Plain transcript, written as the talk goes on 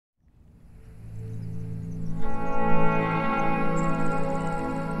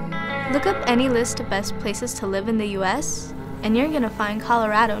Look up any list of best places to live in the US, and you're gonna find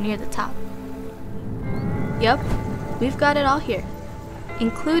Colorado near the top. Yup, we've got it all here,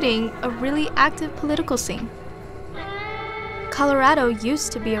 including a really active political scene. Colorado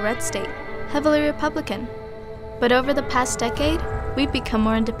used to be a red state, heavily Republican, but over the past decade, we've become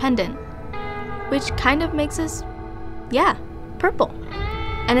more independent, which kind of makes us, yeah, purple.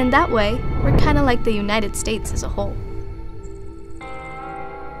 And in that way, we're kind of like the United States as a whole.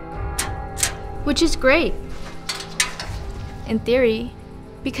 Which is great, in theory,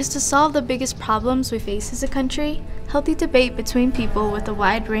 because to solve the biggest problems we face as a country, healthy debate between people with a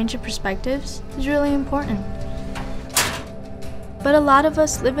wide range of perspectives is really important. But a lot of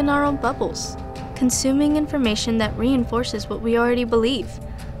us live in our own bubbles, consuming information that reinforces what we already believe,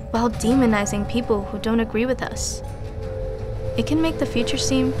 while demonizing people who don't agree with us. It can make the future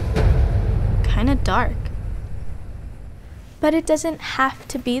seem kinda dark. But it doesn't have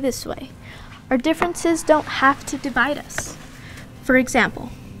to be this way. Our differences don't have to divide us. For example,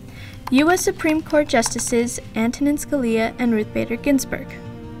 U.S. Supreme Court Justices Antonin Scalia and Ruth Bader Ginsburg.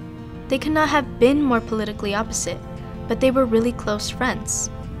 They could not have been more politically opposite, but they were really close friends.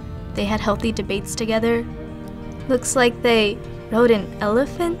 They had healthy debates together. Looks like they rode an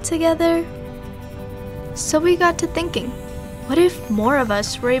elephant together. So we got to thinking, what if more of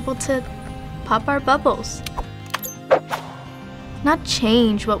us were able to pop our bubbles? Not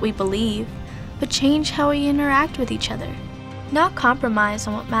change what we believe, but change how we interact with each other. Not compromise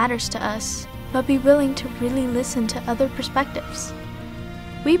on what matters to us, but be willing to really listen to other perspectives.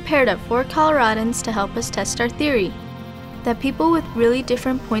 We paired up 4 Coloradans to help us test our theory, that people with really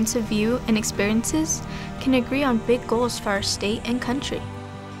different points of view and experiences can agree on big goals for our state and country.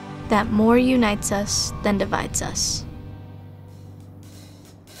 That more unites us than divides us.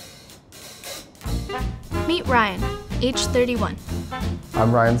 Meet Ryan, age 31.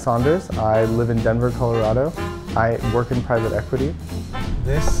 I'm Ryan Saunders. I live in Denver, Colorado. I work in private equity.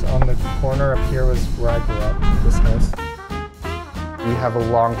 This on the corner up here was where I grew up, this house. We have a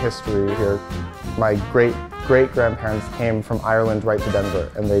long history here. My great-grandparents came from Ireland right to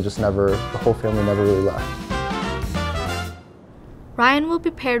Denver, and they just the whole family never really left. Ryan will be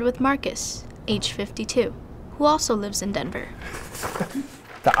paired with Marcus, age 52, who also lives in Denver.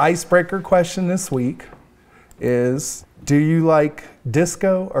 The icebreaker question this week is, do you like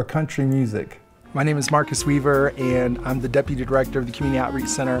disco or country music? My name is Marcus Weaver, and I'm the Deputy Director of the Community Outreach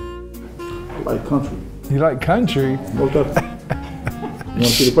Center. I like country. You like country? Most of it. You want to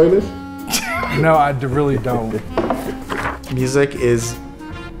see the playlist? No, I really don't. Music is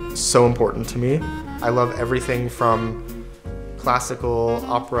so important to me. I love everything from classical,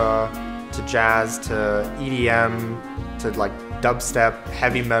 opera, to jazz, to EDM, to like dubstep,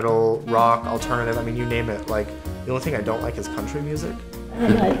 heavy metal, rock, alternative, I mean, you name it. Like, the only thing I don't like is country music. I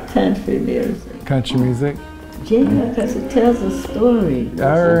like country music. Country music? Yeah, because it tells a story.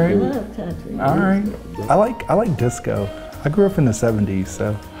 All right. I love country music. All right. I like disco. I grew up in the 70s,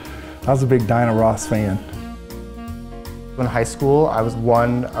 so I was a big Diana Ross fan. In high school, I was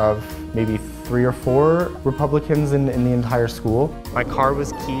one of maybe 3 or 4 Republicans in the entire school. My car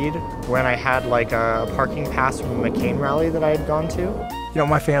was keyed when I had like a parking pass from a McCain rally that I had gone to. You know,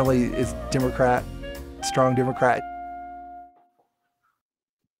 my family is Democrat, strong Democrat.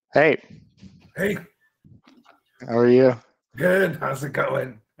 Hey. Hey. How are you? Good. How's it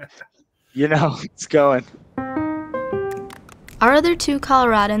going? You know, it's going. Our other 2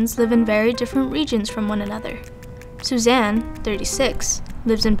 Coloradans live in very different regions from one another. Suzanne, 36,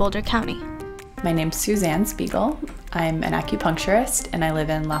 lives in Boulder County. My name's Suzanne Spiegel. I'm an acupuncturist and I live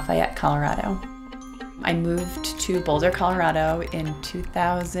in Lafayette, Colorado. I moved to Boulder, Colorado in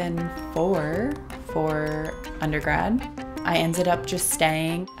 2004 for undergrad. I ended up just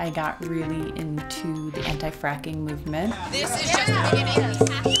staying. I got really into the anti-fracking movement. This is just the beginning.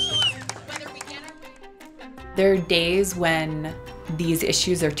 There are days when these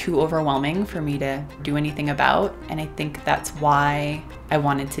issues are too overwhelming for me to do anything about, and I think that's why I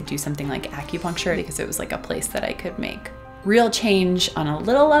wanted to do something like acupuncture, because it was like a place that I could make real change on a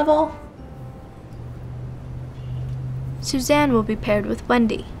little level. Suzanne will be paired with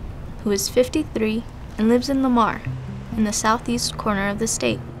Wendy, who is 53 and lives in Lamar, in the southeast corner of the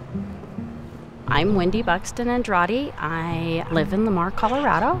state. I'm Wendy Buxton Andrade. I live in Lamar,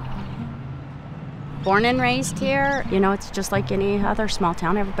 Colorado. Born and raised here. You know, it's just like any other small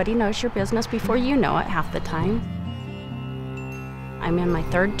town. Everybody knows your business before you know it half the time. I'm in my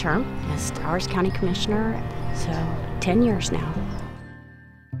 3rd term as Towers County Commissioner, so 10 years now.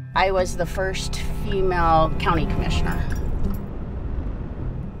 I was the first female county commissioner.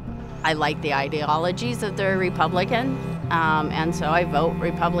 I like the ideologies of the Republican and so I vote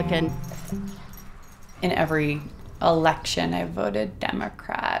Republican. In every election, I voted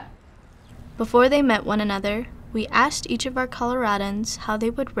Democrat. Before they met one another, we asked each of our Coloradans how they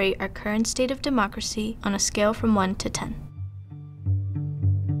would rate our current state of democracy on a scale from 1 to 10.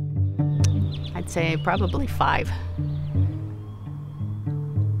 I'd say probably 5.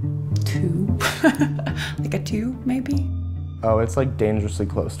 2. Like a 2, maybe? Oh, it's like dangerously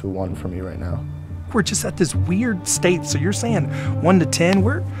close to a 1 for me right now. We're just at this weird state. So you're saying 1 to 10?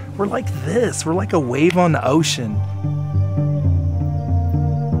 We're like this. We're like a wave on the ocean.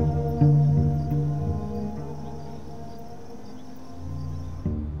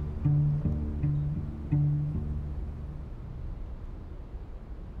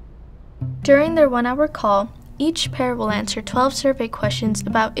 During their 1-hour call, each pair will answer 12 survey questions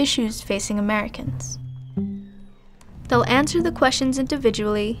about issues facing Americans. They'll answer the questions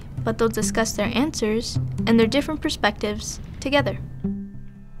individually, but they'll discuss their answers and their different perspectives together.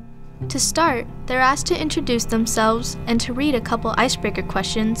 To start, they're asked to introduce themselves and to read a couple icebreaker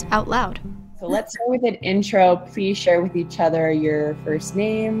questions out loud. So let's start with an intro. Please share with each other your first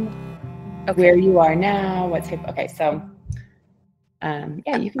name, where you are now, what type. Okay, so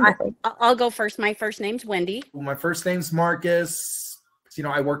yeah, you can go first. I'll go first. My first name's Wendy. Well, my first name's Marcus.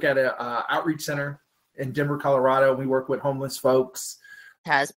 I work at an outreach center in Denver, Colorado. We work with homeless folks.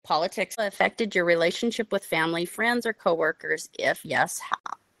 Has politics affected your relationship with family, friends, or coworkers? If yes, how?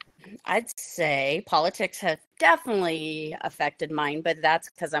 I'd say politics have definitely affected mine, but that's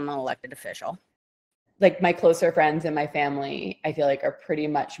because I'm an elected official. Like my closer friends and my family, I feel like are pretty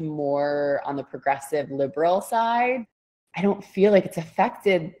much more on the progressive liberal side. I don't feel like it's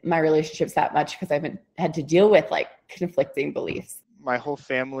affected my relationships that much because I haven't had to deal with like conflicting beliefs. My whole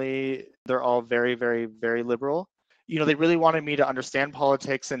family, they're all very, very, very liberal. They really wanted me to understand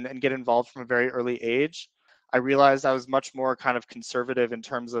politics and get involved from a very early age. I realized I was much more kind of conservative in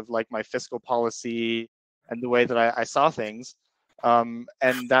terms of like my fiscal policy and the way that I saw things. And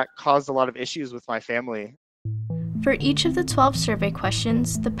that caused a lot of issues with my family. For each of the 12 survey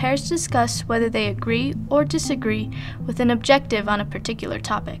questions, the pairs discuss whether they agree or disagree with an objective on a particular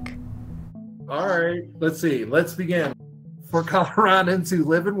topic. All right, let's see. Let's begin. For Coloradans who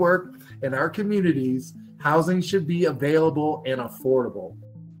live and work in our communities, housing should be available and affordable.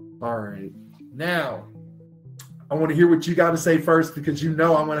 All right. Now, I want to hear what you got to say first because I'm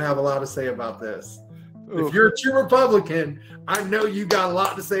going to have a lot to say about this. Ooh. If you're a true Republican, I know you got a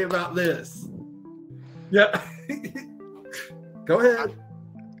lot to say about this. Yeah. Go ahead.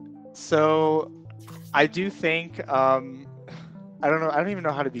 So I do think, I don't know. I don't even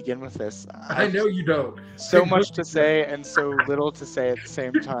know how to begin with this. I know you don't. So much to say and so little to say at the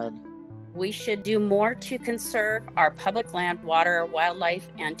same time. We should do more to conserve our public land, water, wildlife,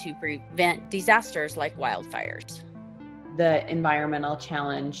 and to prevent disasters like wildfires. The environmental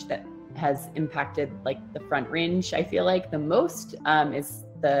challenge that has impacted like the Front Range, I feel like the most is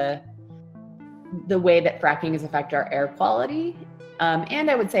the way that fracking has affected our air quality. And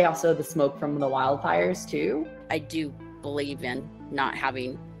I would say also the smoke from the wildfires too. I do believe in not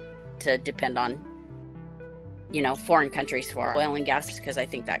having to depend on, foreign countries for oil and gas because I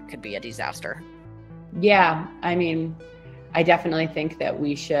think that could be a disaster. Yeah, I mean, I definitely think that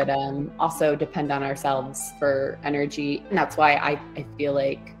we should also depend on ourselves for energy. And that's why I feel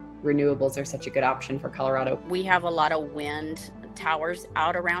like renewables are such a good option for Colorado. We have a lot of wind towers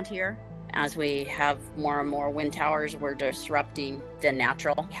out around here. As we have more and more wind towers, we're disrupting the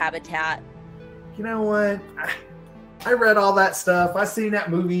natural habitat. You know what? I read all that stuff. I seen that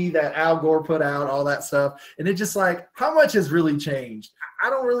movie that Al Gore put out, all that stuff. And it just like, how much has really changed? I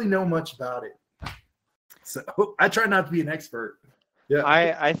don't really know much about it. So I try not to be an expert. Yeah.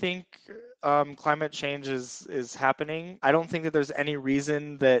 I think climate change is happening. I don't think that there's any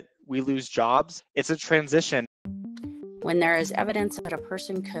reason that we lose jobs. It's a transition. When there is evidence that a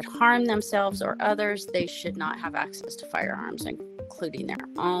person could harm themselves or others, they should not have access to firearms, including their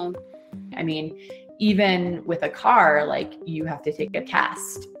own. I mean, even with a car, like you have to take a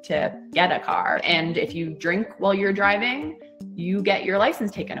test to get a car. And if you drink while you're driving, you get your license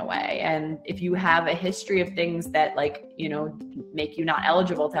taken away. And if you have a history of things that make you not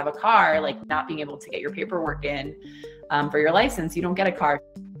eligible to have a car, like not being able to get your paperwork in for your license, you don't get a car.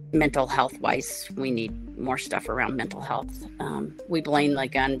 Mental health wise, we need more stuff around mental health. We blame the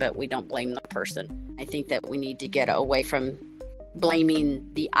gun, but we don't blame the person. I think that we need to get away from blaming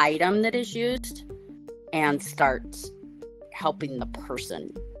the item that is used and start helping the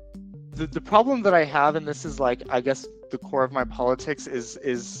person. The problem that I have, and this is like, I guess the core of my politics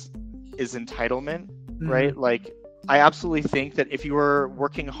is entitlement, right? Like, I absolutely think that if you are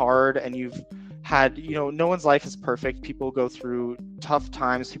working hard and you've had, no one's life is perfect. People go through tough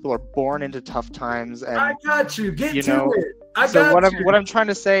times. People are born into tough times. And I got you. Get to it. What I'm trying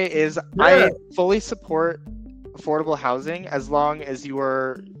to say is I fully support affordable housing as long as you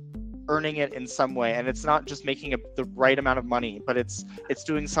are earning it in some way, and it's not just making the right amount of money, but it's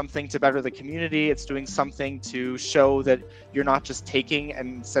doing something to better the community. It's doing something to show that you're not just taking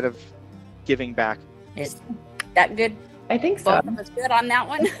and instead of giving back. Is that good? I think so. Both of us good on that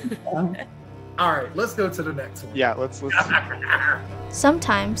one. All right, let's go to the next one. Yeah, let's.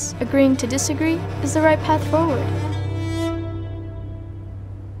 Sometimes agreeing to disagree is the right path forward.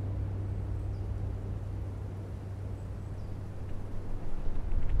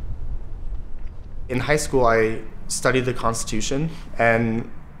 In high school, I studied the Constitution, and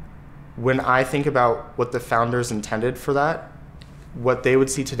when I think about what the founders intended for that, what they would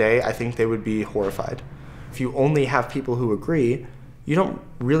see today, I think they would be horrified. If you only have people who agree, you don't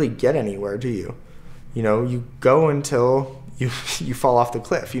really get anywhere, do you? You go until you fall off the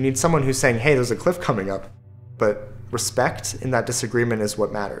cliff. You need someone who's saying, hey, there's a cliff coming up. But respect in that disagreement is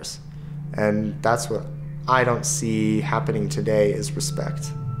what matters. And that's what I don't see happening today is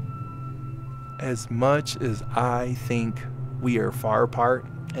respect. As much as I think we are far apart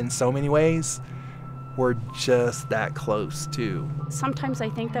in so many ways, we're just that close too. Sometimes I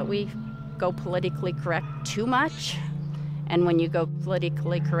think that we go politically correct too much. And when you go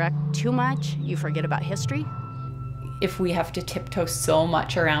politically correct too much, you forget about history. If we have to tiptoe so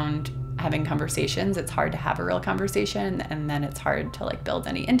much around having conversations, it's hard to have a real conversation, and then it's hard to build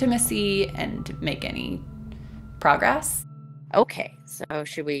any intimacy and make any progress. Okay, so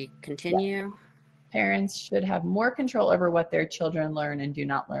should we continue? Yeah. Parents should have more control over what their children learn and do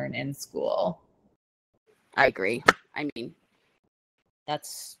not learn in school. I agree. I mean, I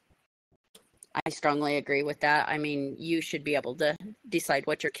strongly agree with that. I mean, you should be able to decide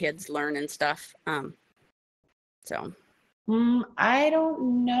what your kids learn and stuff. I don't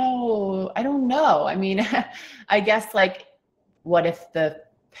know. I mean, I guess what if the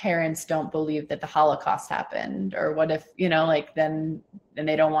parents don't believe that the Holocaust happened, or what if, then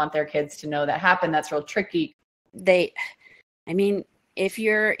they don't want their kids to know that happened. That's real tricky. If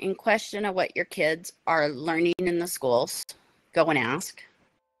you're in question of what your kids are learning in the schools, go and ask.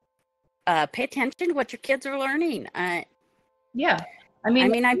 Pay attention to what your kids are learning. I've got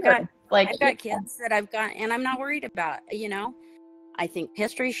kids that I've got, and I'm not worried about, I think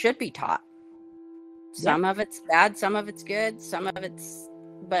history should be taught. Some of it's bad, some of it's good,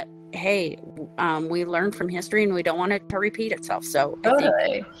 but hey, we learn from history and we don't want it to repeat itself. So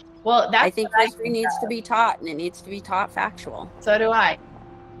totally. I think history needs to be taught, and it needs to be taught factual. So do I.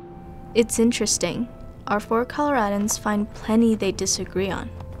 It's interesting. Our 4 Coloradans find plenty they disagree on.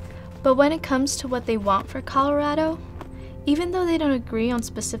 But when it comes to what they want for Colorado, even though they don't agree on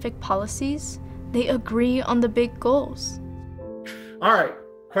specific policies, they agree on the big goals. All right,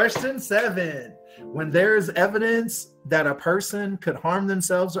 question 7. When there is evidence that a person could harm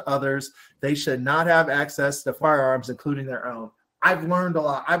themselves or others, they should not have access to firearms, including their own. I've learned a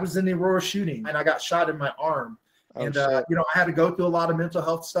lot. I was in the Aurora shooting, and I got shot in my arm. I had to go through a lot of mental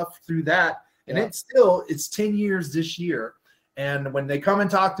health stuff through that. And it's 10 years this year. And when they come and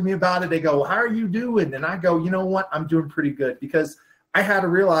talk to me about it, they go, well, how are you doing? And I go, you know what? I'm doing pretty good, because I had to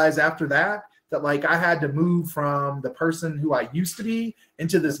realize after that I had to move from the person who I used to be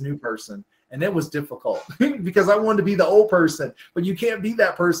into this new person. And it was difficult because I wanted to be the old person, but you can't be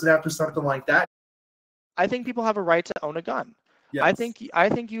that person after something like that. I think people have a right to own a gun. Yes. I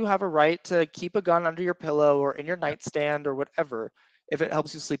think you have a right to keep a gun under your pillow or in your nightstand or whatever if it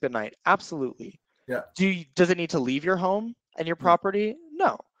helps you sleep at night. Absolutely. Yeah. Does it need to leave your home and your property?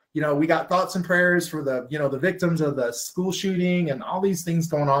 No. We got thoughts and prayers for the victims of the school shooting and all these things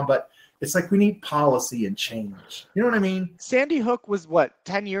going on, but it's we need policy and change. You know what I mean? Sandy Hook was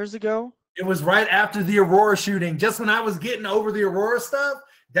 10 years ago? It was right after the Aurora shooting. Just when I was getting over the Aurora stuff,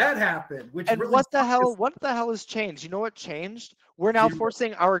 that happened. What the hell has changed? You know what changed? We're now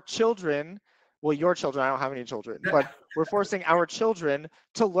forcing our children, well, your children, I don't have any children, but we're forcing our children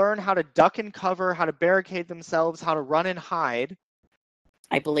to learn how to duck and cover, how to barricade themselves, how to run and hide.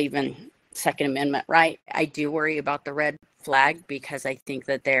 I believe in Second Amendment, right? I do worry about the red flag because I think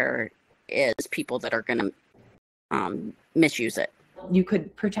that there is people that are going to misuse it. You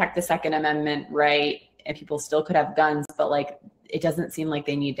could protect the Second Amendment, right? And people still could have guns, but it doesn't seem like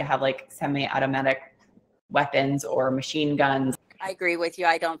they need to have semi-automatic weapons or machine guns. I agree with you.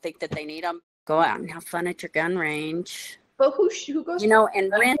 I don't think that they need them. Go out and have fun at your gun range. But who goes?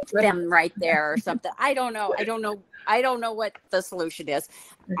 And rent them right there or something. I don't know what the solution is.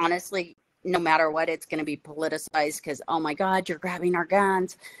 Honestly, no matter what, it's going to be politicized because, oh my God, you're grabbing our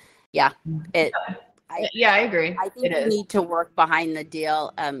guns. Yeah, Yeah, I agree. I think you need to work behind the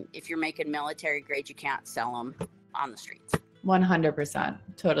deal. If you're making military grade, you can't sell them on the streets. 100%.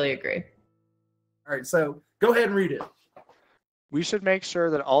 Totally agree. All right, so go ahead and read it. We should make sure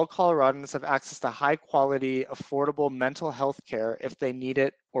that all Coloradans have access to high quality, affordable mental health care if they need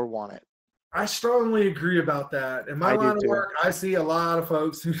it or want it. I strongly agree about that. In my line of work, I see a lot of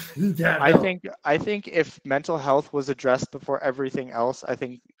folks who need that help. I think if mental health was addressed before everything else, I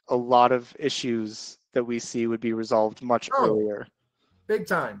think a lot of issues that we see would be resolved much earlier. Big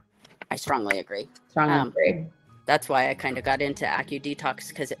time. I strongly agree. Agree. That's why I kind of got into AccuDetox,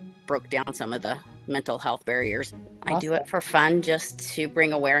 because it broke down some of the mental health barriers. I do it for fun, just to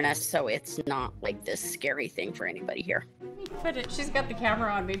bring awareness, so it's not like this scary thing for anybody here. She's got the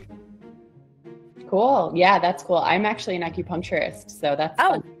camera on me. Cool. Yeah, that's cool. I'm actually an acupuncturist, so that's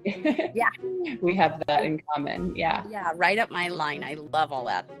fun. Yeah. We have that in common. Yeah. Yeah, right up my line. I love all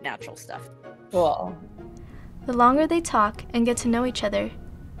that natural stuff. Cool. The longer they talk and get to know each other,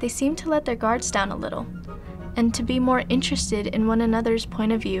 they seem to let their guards down a little, and to be more interested in one another's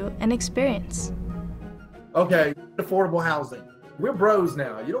point of view and experience. Okay, affordable housing. We're bros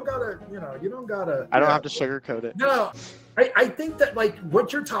now. You don't gotta. I don't have to sugarcoat it. No, I think that like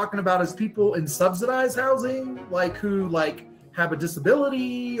what you're talking about is people in subsidized housing, like who like have a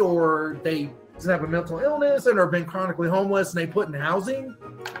disability or they have a mental illness and are been chronically homeless and they put in housing.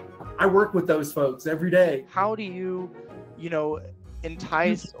 I work with those folks every day. How do you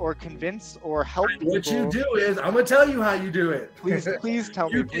entice or convince or help people? What you do is, I'm gonna tell you how you do it. Please tell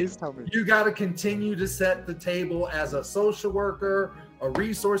me. You got to continue to set the table as a social worker, a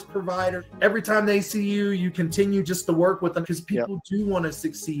resource provider. Every time they see you, you continue just to work with them, because people do want to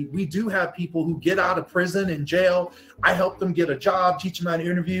succeed. We do have people who get out of prison and jail. I help them get a job, teach them how to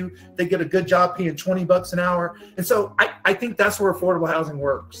interview. They get a good job paying $20 an hour. And so I think that's where affordable housing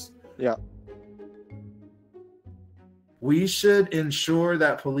works. Yeah. We should ensure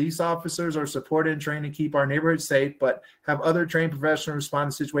that police officers are supported and trained to keep our neighborhoods safe, but have other trained professionals respond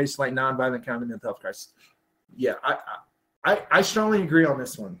to situations like nonviolent county mental health crisis. Yeah, I strongly agree on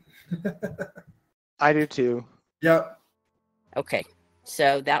this one. I do too. Yep. Okay,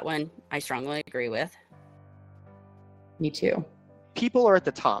 so that one I strongly agree with. Me too. People are at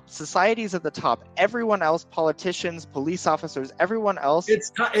the top. Society's at the top. Everyone else, politicians, police officers, everyone else.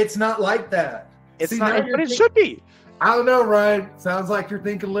 It's not like that. It's not, but it should be. I don't know, Ryan. Sounds like you're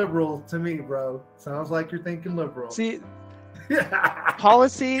thinking liberal to me, bro. Sounds like you're thinking liberal. See,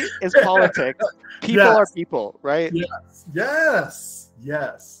 policy is politics. People are people, right? Yes.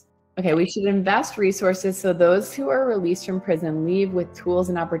 Okay, we should invest resources so those who are released from prison leave with tools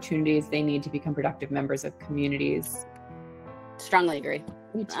and opportunities they need to become productive members of communities. Strongly agree.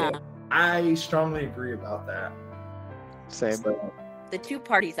 Me too. I strongly agree about that. Same. So, the two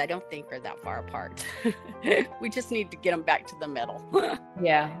parties I don't think are that far apart. We just need to get them back to the middle.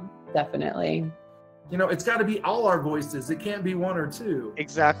 Yeah, definitely. It's got to be all our voices. It can't be one or two.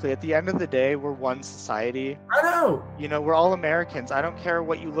 Exactly. At the end of the day, we're one society. I know. We're all Americans. I don't care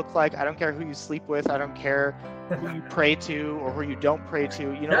what you look like. I don't care who you sleep with. I don't care who you pray to or who you don't pray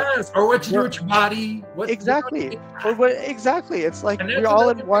to. Yes, or what you do with your body. Exactly. Exactly. It's like we're all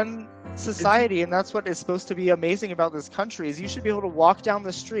in one society, and that's what is supposed to be amazing about this country. Is you should be able to walk down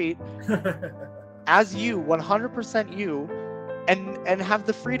the street as you, 100% you, and have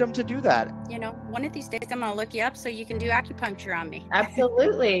the freedom to do that. One of these days I'm gonna look you up so you can do acupuncture on me.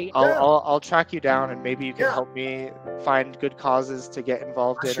 Absolutely. I'll track you down, and maybe you can help me find good causes to get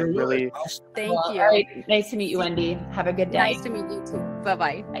involved in. And really, thank you. All right. Nice to meet you, Wendy. Have a good day. Nice to meet you too.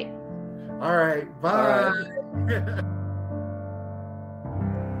 Bye-bye. Bye. All right. Bye.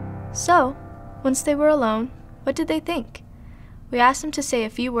 So, once they were alone, what did they think? We asked them to say a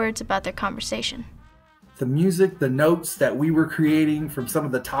few words about their conversation. The music, the notes that we were creating from some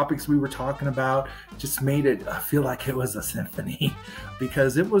of the topics we were talking about just made it feel like it was a symphony,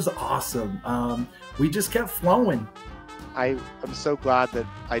 because it was awesome. We just kept flowing. I am so glad that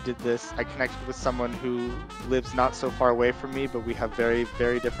I did this. I connected with someone who lives not so far away from me, but we have very,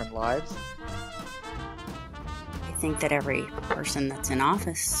 very different lives. I think that every person that's in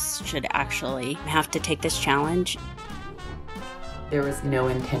office should actually have to take this challenge. There was no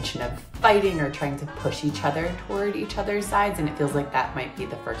intention of fighting or trying to push each other toward each other's sides, and it feels like that might be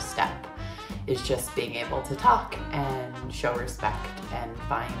the first step, is just being able to talk and show respect and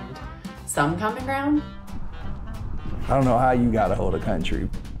find some common ground. I don't know how you got a hold of country.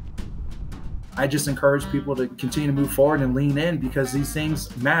 I just encourage people to continue to move forward and lean in, because these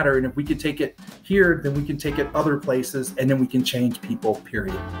things matter. And if we could take it here, then we can take it other places, and then we can change people,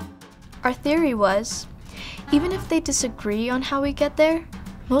 period. Our theory was, even if they disagree on how we get there,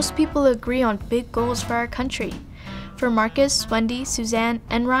 Most people agree on big goals for our country. For Marcus, Wendy, Suzanne,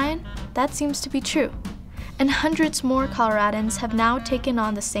 and Ryan, that seems to be true. And hundreds more Coloradans have now taken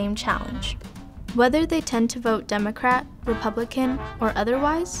on the same challenge. Whether they tend to vote Democrat, Republican, or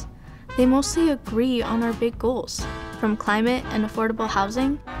otherwise, they mostly agree on our big goals, from climate and affordable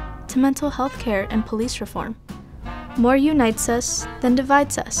housing to mental health care and police reform. More unites us than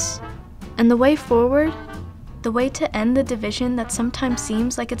divides us. And the way forward, the way to end the division that sometimes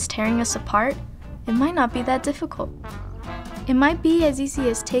seems like it's tearing us apart, it might not be that difficult. It might be as easy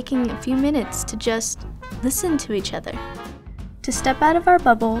as taking a few minutes to just listen to each other, to step out of our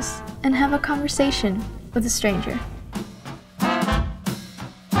bubbles and have a conversation with a stranger.